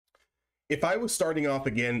if I was starting off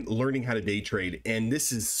again, learning how to day trade, and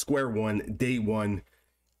this is square one, day one,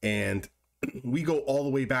 and we go all the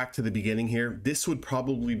way back to the beginning here, this would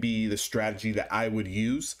probably be the strategy that I would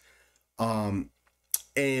use.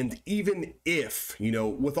 And even if,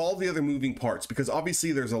 with all the other moving parts, because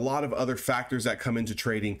obviously there's a lot of other factors that come into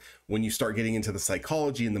trading when you start getting into the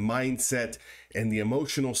psychology and the mindset and the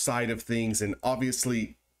emotional side of things. And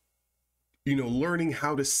obviously, learning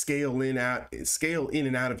how to scale in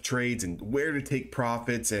and out of trades and where to take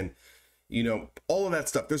profits and, all of that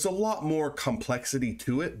stuff. There's a lot more complexity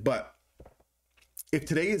to it. But if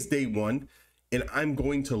today is day one and I'm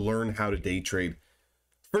going to learn how to day trade,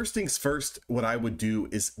 first things first, what I would do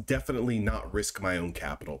is definitely not risk my own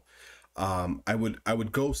capital. I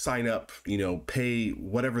would go sign up, pay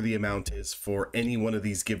whatever the amount is for any one of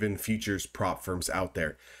these given futures prop firms out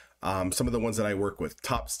there. Some of the ones that I work with,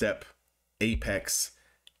 TOPSTEP, Apex,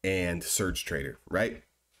 and Surge Trader, right?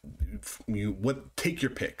 Take your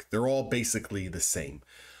pick. They're all basically the same.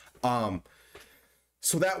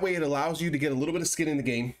 So that way it allows you to get a little bit of skin in the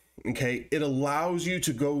game. Okay, it allows you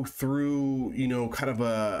to go through, kind of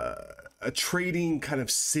a trading kind of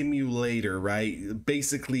simulator, right?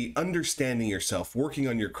 Basically understanding yourself, working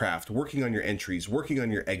on your craft, working on your entries, working on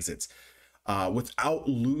your exits, without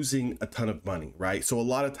losing a ton of money, right? So a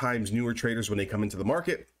lot of times newer traders, when they come into the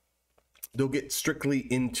market, they'll get strictly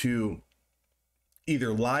into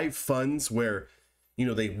either live funds where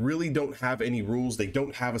they really don't have any rules. They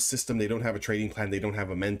don't have a system. They don't have a trading plan. They don't have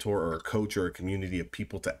a mentor or a coach or a community of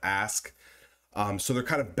people to ask. So they're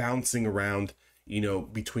kind of bouncing around,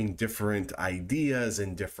 between different ideas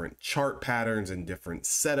and different chart patterns and different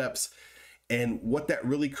setups. And what that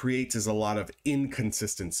really creates is a lot of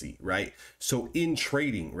inconsistency, right? So in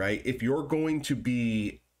trading, right, if you're going to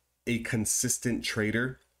be a consistent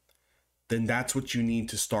trader, then that's what you need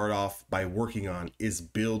to start off by working on, is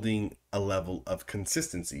building a level of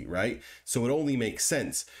consistency, right? So it only makes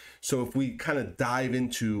sense. So if we kind of dive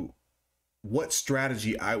into what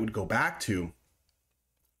strategy I would go back to,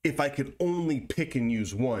 if I could only pick and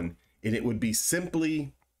use one, and it would be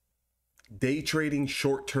simply day trading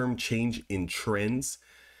short-term change in trends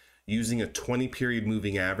using a 20 period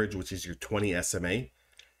moving average, which is your 20 SMA,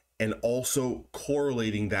 and also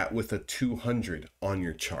correlating that with a 200 on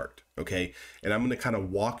your chart. Okay. And I'm going to kind of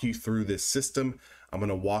walk you through this system. I'm going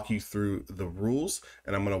to walk you through the rules,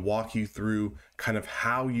 and I'm going to walk you through kind of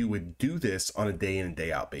how you would do this on a day in and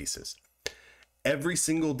day out basis. Every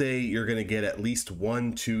single day, you're going to get at least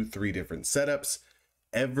 1, 2, 3 different setups.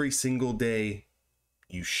 Every single day,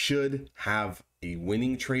 you should have a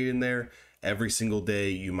winning trade in there. Every single day,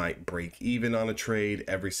 you might break even on a trade.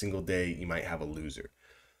 Every single day, you might have a loser.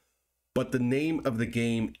 But the name of the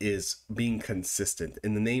game is being consistent,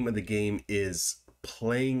 and the name of the game is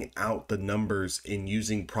playing out the numbers and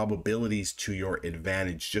using probabilities to your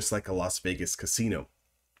advantage, just like a Las Vegas casino.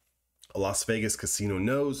 A Las Vegas casino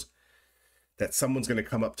knows that someone's going to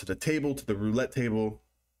come up to the table, to the roulette table.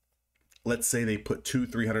 Let's say they put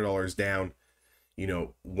 $200-300 down.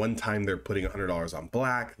 One time they're putting $100 on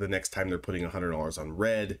black. The next time they're putting $100 on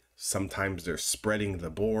red. Sometimes they're spreading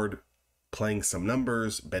the board, playing some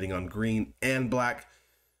numbers, betting on green and black.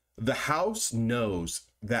 The house knows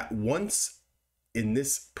that once, in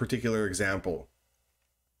this particular example,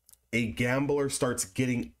 a gambler starts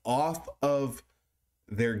getting off of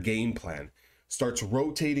their game plan, starts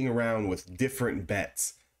rotating around with different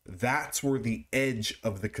bets, that's where the edge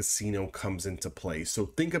of the casino comes into play. So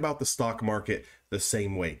think about the stock market the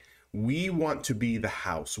same way. We want to be the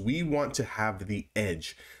house. We want to have the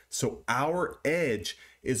edge. So our edge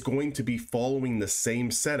is going to be following the same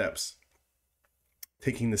setups,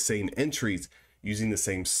 taking the same entries, using the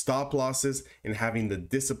same stop losses, and having the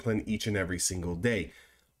discipline each and every single day.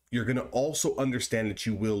 You're going to also understand that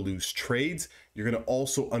you will lose trades. You're going to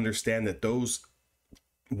also understand that those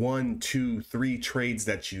 1, 2, 3 trades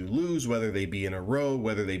that you lose, whether they be in a row,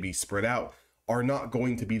 whether they be spread out, are not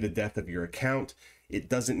going to be the death of your account. It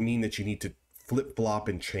doesn't mean that you need to flip-flop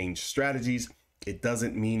and change strategies. It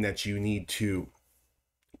doesn't mean that you need to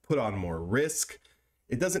put on more risk.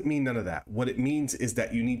 It doesn't mean none of that. What it means is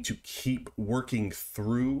that you need to keep working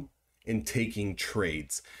through and taking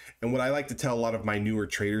trades. And what I like to tell a lot of my newer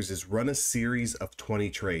traders is run a series of 20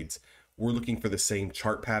 trades. We're looking for the same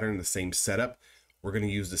chart pattern, the same setup. We're going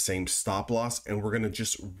to use the same stop loss, and we're going to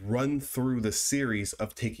just run through the series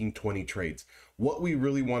of taking 20 trades. What we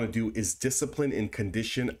really want to do is discipline and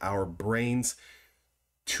condition our brains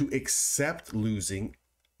to accept losing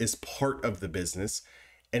as part of the business,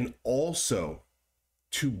 and also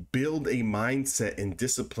to build a mindset and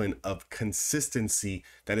discipline of consistency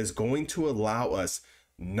that is going to allow us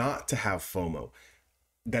not to have FOMO.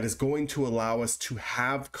 that is going to allow us to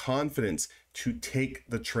have confidence to take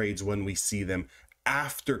the trades when we see them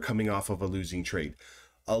after coming off of a losing trade.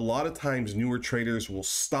 A lot of times newer traders will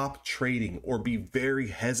stop trading or be very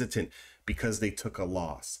hesitant because they took a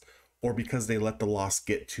loss or because they let the loss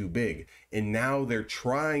get too big. And now they're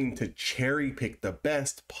trying to cherry pick the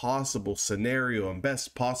best possible scenario and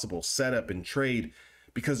best possible setup and trade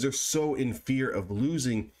because they're so in fear of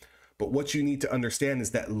losing. But what you need to understand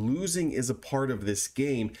is that losing is a part of this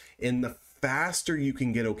game. And the faster you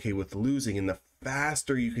can get okay with losing and the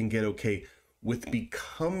faster you can get okay with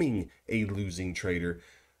becoming a losing trader,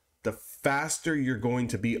 the faster you're going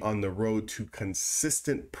to be on the road to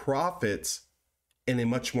consistent profits in a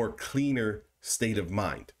much more cleaner state of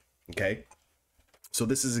mind. Okay. So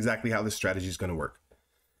this is exactly how this strategy is going to work.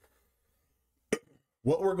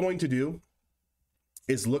 What we're going to do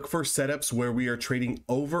is look for setups where we are trading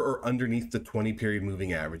over or underneath the 20 period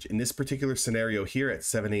moving average. In this particular scenario here at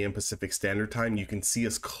 7 a.m. Pacific Standard Time, you can see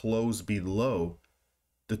us close below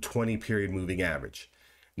the 20 period moving average.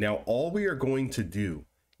 Now, all we are going to do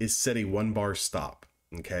is set a 1-bar stop.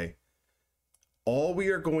 Okay. All we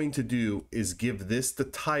are going to do is give this the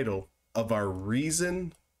title of our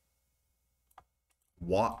reason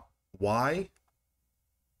why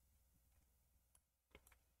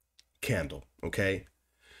candle. Okay.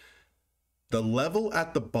 The level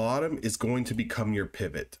at the bottom is going to become your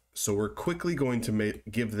pivot. So we're quickly going to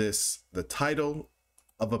give this the title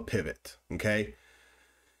of a pivot. Okay.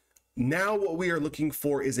 Now what we are looking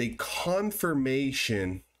for is a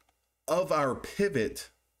confirmation of our pivot,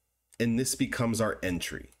 and this becomes our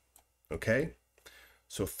entry. Okay.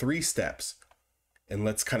 So 3 steps, and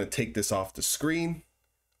let's kind of take this off the screen.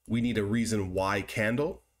 We need a reason why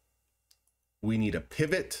candle. We need a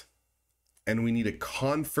pivot, and we need a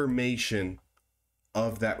confirmation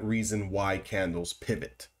of that reason why candle's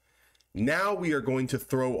pivot. Now we are going to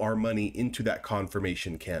throw our money into that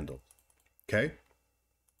confirmation candle. Okay.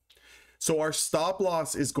 So our stop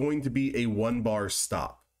loss is going to be a 1-bar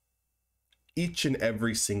stop each and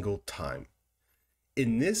every single time.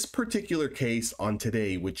 In this particular case on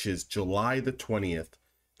today, which is July the 20th,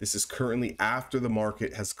 this is currently after the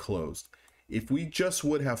market has closed. If we just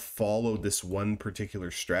would have followed this one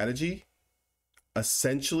particular strategy,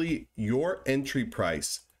 essentially your entry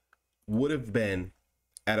price would have been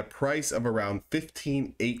at a price of around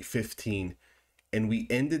 15,815, and we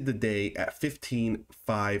ended the day at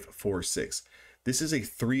 15,546. This is a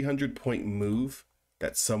 300-point move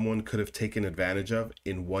that someone could have taken advantage of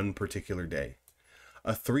in one particular day.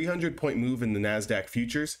 A 300-point move in the NASDAQ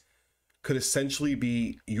futures could essentially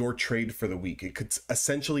be your trade for the week. It could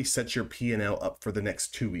essentially set your P&L up for the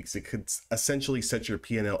next 2 weeks. It could essentially set your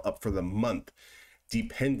P&L up for the month,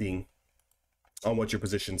 depending on what your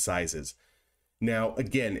position size is. Now,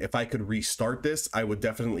 again, if I could restart this, I would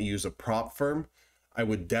definitely use a prop firm. I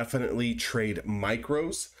would definitely trade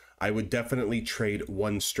micros. I would definitely trade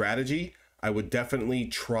one strategy. I would definitely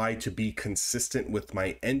try to be consistent with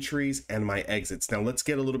my entries and my exits. Now, let's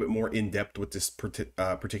get a little bit more in depth with this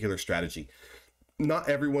particular strategy. Not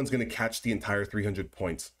everyone's going to catch the entire 300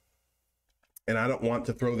 points. And I don't want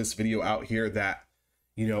to throw this video out here that,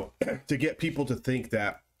 you know, to get people to think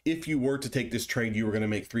that if you were to take this trade, you were going to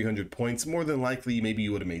make 300 points. More than likely, maybe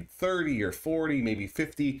you would have made 30 or 40, maybe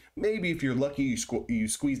 50. Maybe if you're lucky, you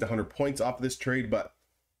squeezed 100 points off of this trade. But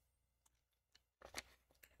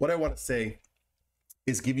what I want to say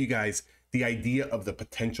is give you guys the idea of the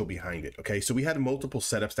potential behind it. Okay, so we had multiple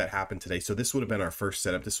setups that happened today. So this would have been our first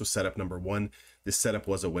setup. This was setup number 1. This setup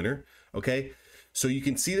was a winner. Okay, so you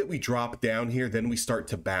can see that we drop down here, then we start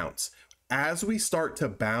to bounce. As we start to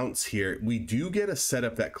bounce here, we do get a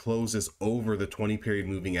setup that closes over the 20 period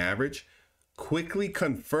moving average, quickly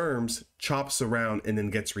confirms, chops around, and then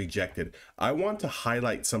gets rejected. I want to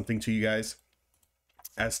highlight something to you guys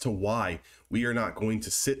as to why we are not going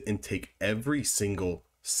to sit and take every single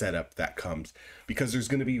setup that comes, because there's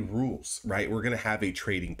going to be rules, right? We're going to have a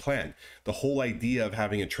trading plan. The whole idea of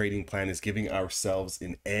having a trading plan is giving ourselves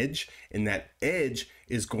an edge, and that edge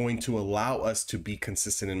is going to allow us to be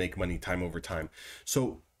consistent and make money time over time.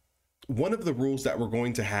 So one of the rules that we're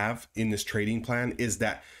going to have in this trading plan is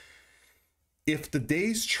that if the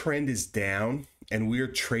day's trend is down and we're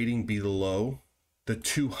trading below the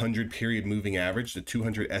 200 period moving average, the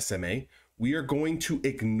 200 SMA, we are going to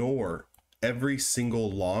ignore every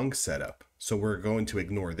single long setup. So we're going to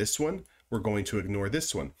ignore this one. We're going to ignore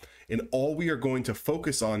this one. And all we are going to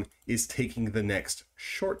focus on is taking the next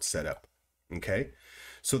short setup. Okay.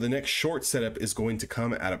 So the next short setup is going to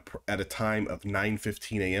come at a time of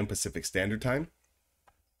 9:15 a.m. Pacific Standard Time.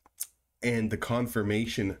 And the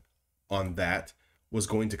confirmation on that was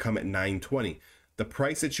going to come at 9:20. The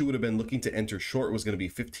price that you would have been looking to enter short was going to be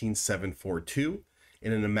 15,742.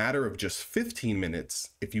 And in a matter of just 15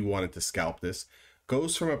 minutes, if you wanted to scalp this,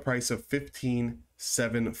 goes from a price of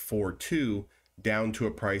 15,742 down to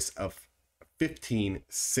a price of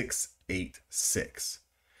 15,686.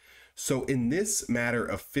 So in this matter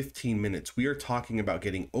of 15 minutes, we are talking about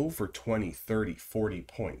getting over 20, 30, 40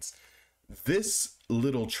 points. This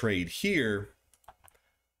little trade here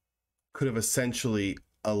could have essentially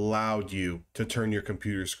allowed you to turn your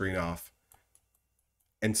computer screen off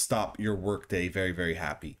and stop your workday very, very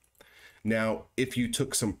happy. Now, if you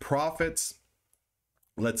took some profits,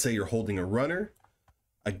 let's say you're holding a runner,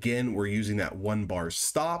 again, we're using that 1 bar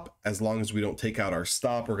stop. As long as we don't take out our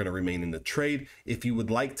stop, we're going to remain in the trade. If you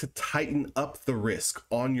would like to tighten up the risk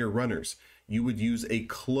on your runners, you would use a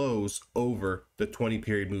close over the 20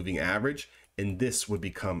 period moving average, and this would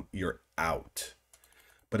become your out.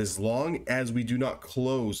 But as long as we do not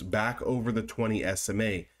close back over the 20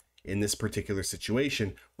 SMA in this particular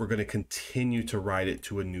situation, we're going to continue to ride it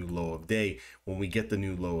to a new low of day. When we get the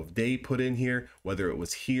new low of day put in here, whether it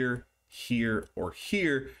was here, here, or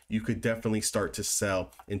here, you could definitely start to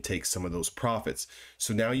sell and take some of those profits.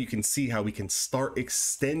 So now you can see how we can start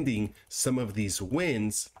extending some of these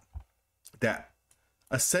wins that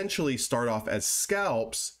essentially start off as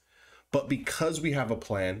scalps, but because we have a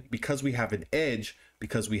plan, because we have an edge,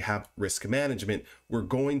 because we have risk management, we're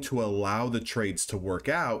going to allow the trades to work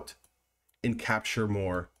out and capture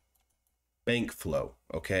more bank flow,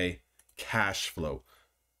 okay? Cash flow,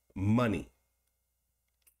 money,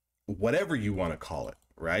 whatever you want to call it,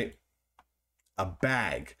 right? A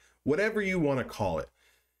bag, whatever you want to call it.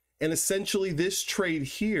 And essentially this trade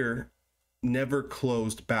here never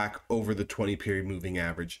closed back over the 20 period moving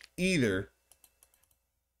average either.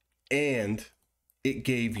 And it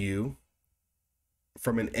gave you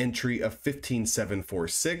from an entry of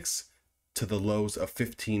 15,746 to the lows of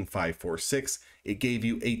 15,546, it gave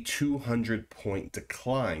you a 200-point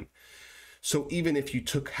decline. So even if you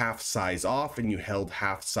took half size off and you held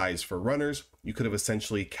half size for runners, you could have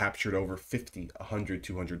essentially captured over 50, 100,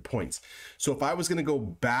 200 points. So if I was going to go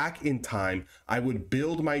back in time, I would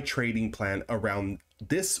build my trading plan around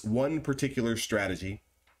this one particular strategy.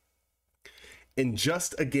 And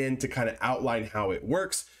just again, to kind of outline how it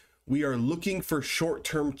works, we are looking for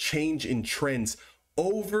short-term change in trends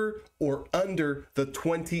over or under the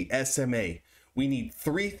 20 SMA. We need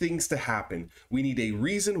 3 things to happen. We need a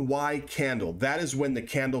reason why candle. That is when the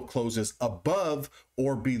candle closes above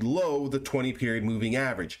or below the 20 period moving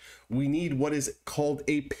average. We need what is called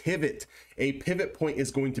a pivot. A pivot point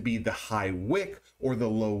is going to be the high wick or the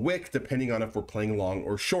low wick, depending on if we're playing long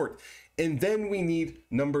or short. And then we need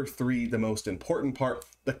number 3, the most important part,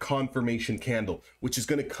 the confirmation candle, which is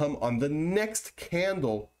going to come on the next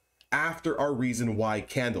candle after our reason why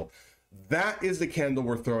candle. That is the candle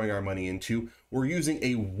we're throwing our money into. We're using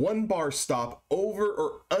a 1 bar stop over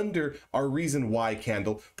or under our reason why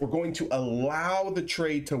candle. We're going to allow the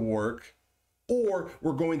trade to work, or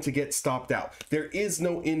we're going to get stopped out. There is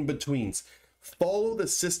no in-betweens. Follow the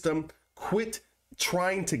system. Quit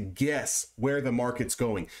trying to guess where the market's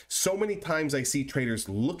going. So many times I see traders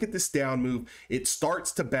look at this down move, it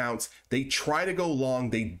starts to bounce, they try to go long,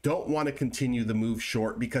 they don't want to continue the move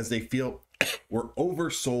short because they feel we're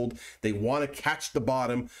oversold, they want to catch the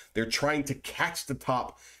bottom, they're trying to catch the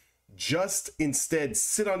top. Just instead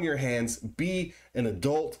sit on your hands, be an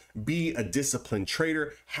adult, be a disciplined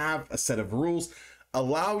trader, have a set of rules.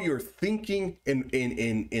 Allow your thinking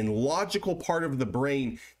in logical part of the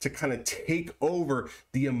brain to kind of take over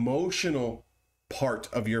the emotional part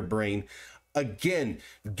of your brain. Again,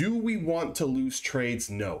 do we want to lose trades?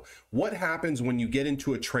 No. What happens when you get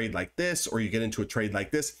into a trade like this, or you get into a trade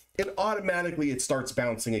like this, and automatically it starts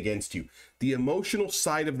bouncing against you? The emotional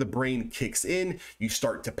side of the brain kicks in, you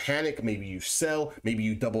start to panic, maybe you sell, maybe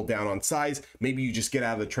you double down on size, maybe you just get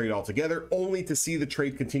out of the trade altogether, only to see the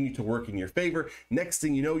trade continue to work in your favor. Next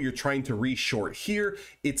thing you know, you're trying to re-short here,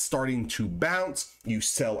 it's starting to bounce, you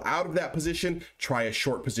sell out of that position, try a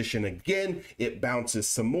short position again, it bounces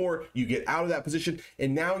some more, you get out of that position,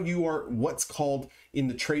 and now you are what's called in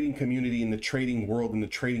the trading community, in the trading world, in the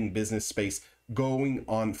trading business space, going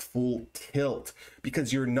on full tilt,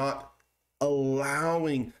 because you're not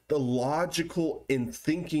allowing the logical and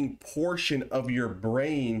thinking portion of your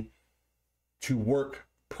brain to work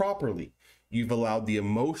properly. You've allowed the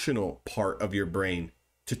emotional part of your brain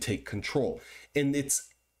to take control. And it's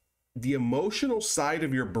the emotional side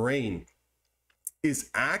of your brain is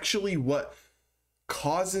actually what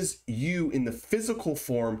causes you in the physical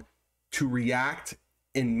form to react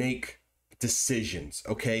and make decisions,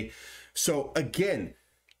 okay? So again,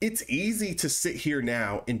 It's easy to sit here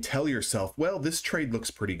now and tell yourself, well, this trade looks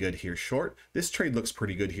pretty good here short. This trade looks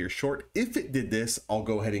pretty good here short. If it did this, I'll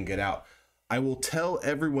go ahead and get out. I will tell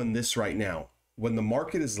everyone this right now. When the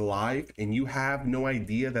market is live and you have no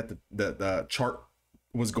idea that the chart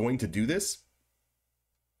was going to do this,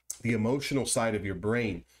 the emotional side of your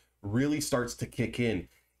brain really starts to kick in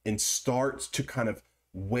and starts to kind of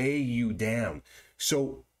weigh you down.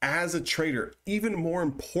 So as a trader, even more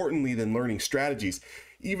importantly than learning strategies,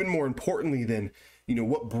 even more importantly than,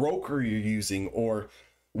 what broker you're using or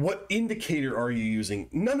what indicator are you using,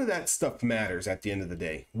 none of that stuff matters at the end of the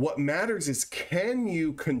day. What matters is, can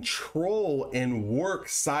you control and work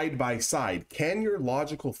side by side? Can your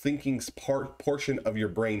logical thinking portion of your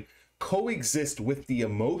brain coexist with the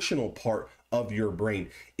emotional part of your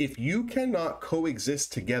brain? If you cannot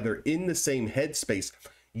coexist together in the same headspace,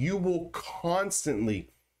 you will constantly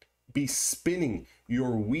be spinning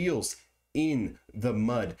your wheels in the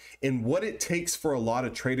mud. And what it takes for a lot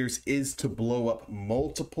of traders is to blow up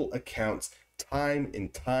multiple accounts time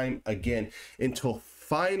and time again until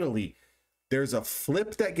finally there's a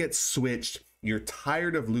flip that gets switched. You're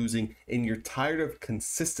tired of losing and you're tired of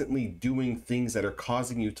consistently doing things that are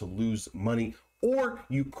causing you to lose money, or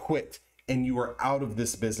you quit and you are out of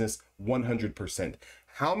this business 100%.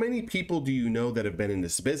 How many people do you know that have been in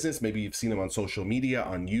this business? Maybe you've seen them on social media,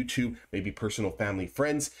 on YouTube, maybe personal family,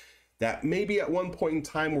 friends, that maybe at one point in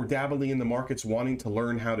time were dabbling in the markets, wanting to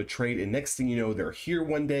learn how to trade, and next thing you know, they're here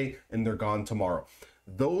one day and they're gone tomorrow.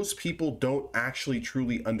 Those people don't actually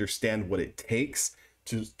truly understand what it takes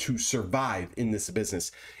to survive in this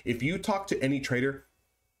business. If you talk to any trader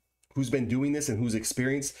who's been doing this and who's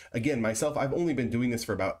experienced, again, myself, I've only been doing this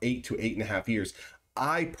for about 8 to 8.5 years.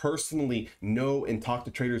 I personally know and talk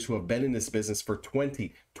to traders who have been in this business for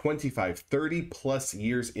 20, 25, 30 plus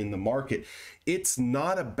years in the market. It's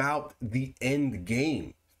not about the end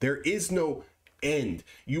game. There is no end.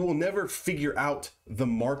 You will never figure out the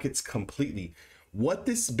markets completely. What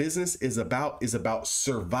this business is about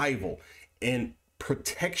survival and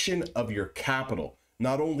protection of your capital,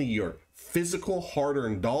 not only your physical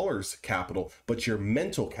hard-earned dollars capital, but your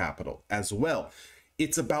mental capital as well.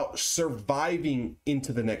 It's about surviving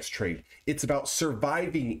into the next trade. It's about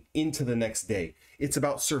surviving into the next day. It's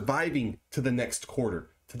about surviving to the next quarter,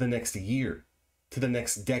 to the next year, to the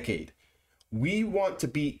next decade. We want to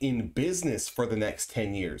be in business for the next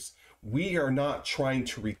 10 years. We are not trying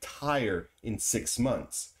to retire in 6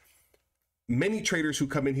 months. Many traders who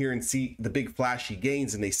come in here and see the big flashy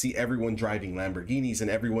gains and they see everyone driving Lamborghinis and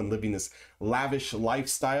everyone living this lavish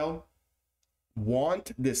lifestyle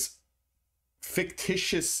want this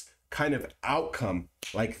fictitious kind of outcome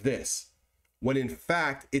like this, when in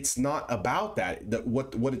fact it's not about that.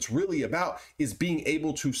 What it's really about is being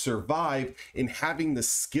able to survive and having the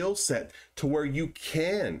skill set to where you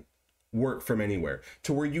can work from anywhere,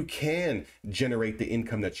 to where you can generate the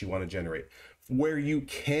income that you want to generate, where you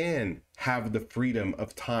can have the freedom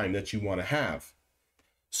of time that you want to have.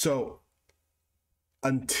 So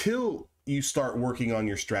until you start working on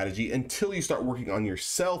your strategy, until you start working on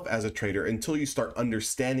yourself as a trader, until you start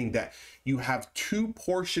understanding that you have two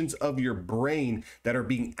portions of your brain that are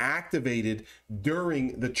being activated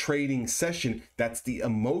during the trading session, that's the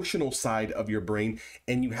emotional side of your brain,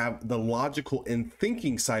 and you have the logical and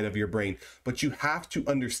thinking side of your brain. But you have to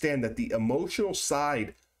understand that the emotional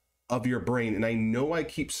side of your brain, and I know I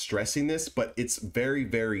keep stressing this, but it's very,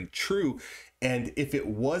 very true. And if it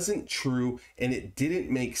wasn't true and it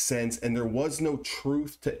didn't make sense and there was no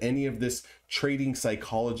truth to any of this trading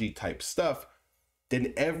psychology type stuff,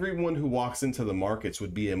 then everyone who walks into the markets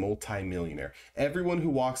would be a multimillionaire. Everyone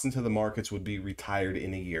who walks into the markets would be retired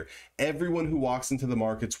in a year. Everyone who walks into the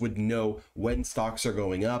markets would know when stocks are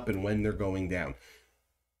going up and when they're going down.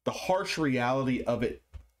 The harsh reality of it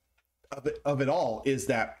all is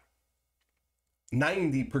that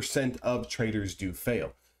 90% of traders do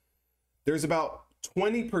fail. There's about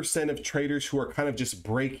 20% of traders who are kind of just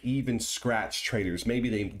break-even scratch traders.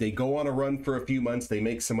 Maybe they go on a run for a few months, they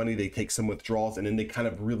make some money, they take some withdrawals, and then they kind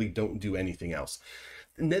of really don't do anything else.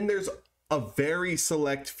 And then there's a very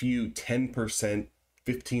select few, 10%,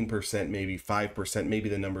 15%, maybe 5%, maybe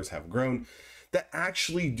the numbers have grown, that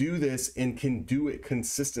actually do this and can do it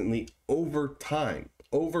consistently over time.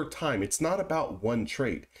 Over time. It's not about one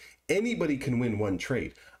trade. Anybody can win one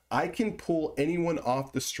trade. I can pull anyone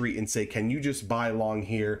off the street and say, can you just buy long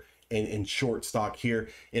here and short stock here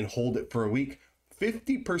and hold it for a week?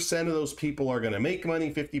 50% of those people are going to make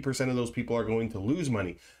money. 50% of those people are going to lose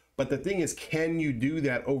money. But the thing is, can you do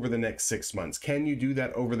that over the next 6 months? Can you do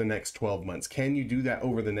that over the next 12 months? Can you do that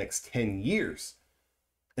over the next 10 years?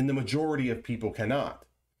 And the majority of people cannot.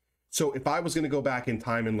 So if I was going to go back in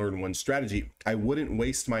time and learn one strategy, I wouldn't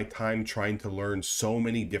waste my time trying to learn so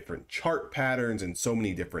many different chart patterns and so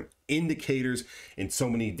many different indicators and so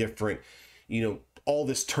many different, all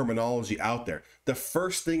this terminology out there. The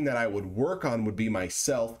first thing that I would work on would be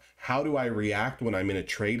myself. How do I react when I'm in a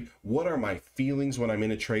trade? What are my feelings when I'm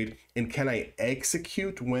in a trade? And can I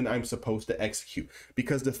execute when I'm supposed to execute?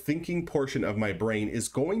 Because the thinking portion of my brain is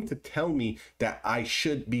going to tell me that I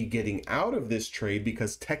should be getting out of this trade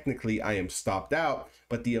because technically I am stopped out.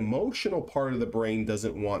 But the emotional part of the brain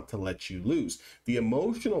doesn't want to let you lose. The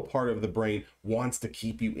emotional part of the brain wants to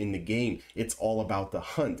keep you in the game. It's all about the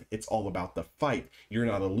hunt. It's all about the fight. You're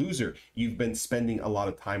not a loser. You've been spending a lot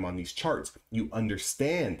of time on these charts. You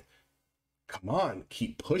understand. Come on,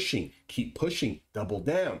 keep pushing, double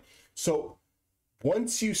down. So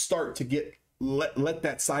once you start to let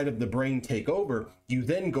that side of the brain take over, you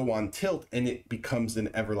then go on tilt and it becomes an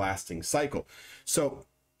everlasting cycle. So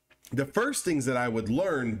the first things that I would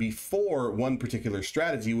learn before one particular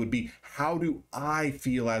strategy would be, how do I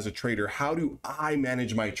feel as a trader? How do I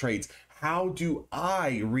manage my trades? How do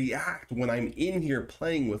I react when I'm in here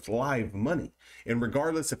playing with live money? And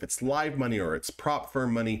regardless if it's live money or it's prop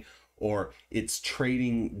firm money or it's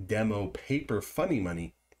trading demo paper funny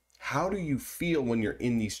money, how do you feel when you're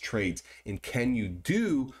in these trades? And can you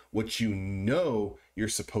do what you know you're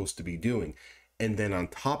supposed to be doing? And then on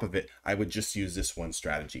top of it, I would just use this one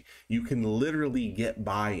strategy. You can literally get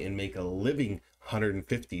by and make a living $150,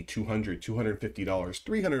 $200, $250,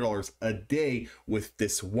 $300 a day with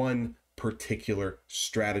this one particular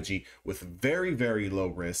strategy with very, very low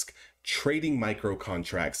risk, trading micro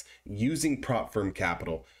contracts, using prop firm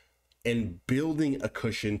capital, and building a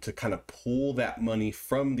cushion to kind of pull that money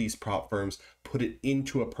from these prop firms, put it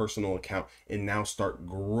into a personal account, and now start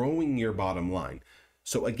growing your bottom line.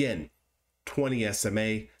 So again, 20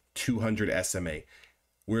 SMA, 200 SMA.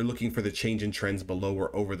 We're looking for the change in trends below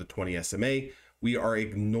or over the 20 SMA. We are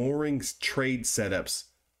ignoring trade setups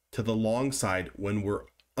to the long side when we're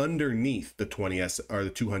underneath the 20 or the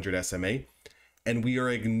 200 SMA, and we are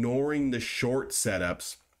ignoring the short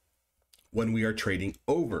setups when we are trading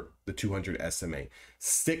over the 200 SMA.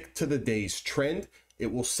 Stick to the day's trend.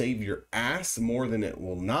 It will save your ass more than it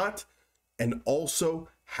will not, and also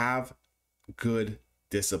have good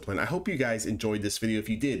discipline. I hope you guys enjoyed this video. If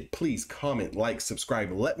you did, please comment, like,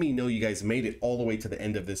 subscribe. Let me know you guys made it all the way to the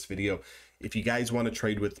end of this video. If you guys want to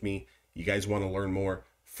trade with me, you guys want to learn more,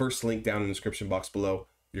 first link down in the description box below.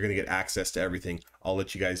 You're going to get access to everything. I'll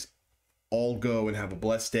let you guys all go and have a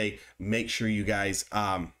blessed day. Make sure you guys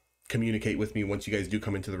communicate with me once you guys do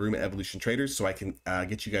come into the room at Evolution Traders so I can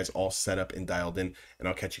get you guys all set up and dialed in, and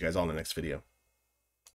I'll catch you guys all in the next video.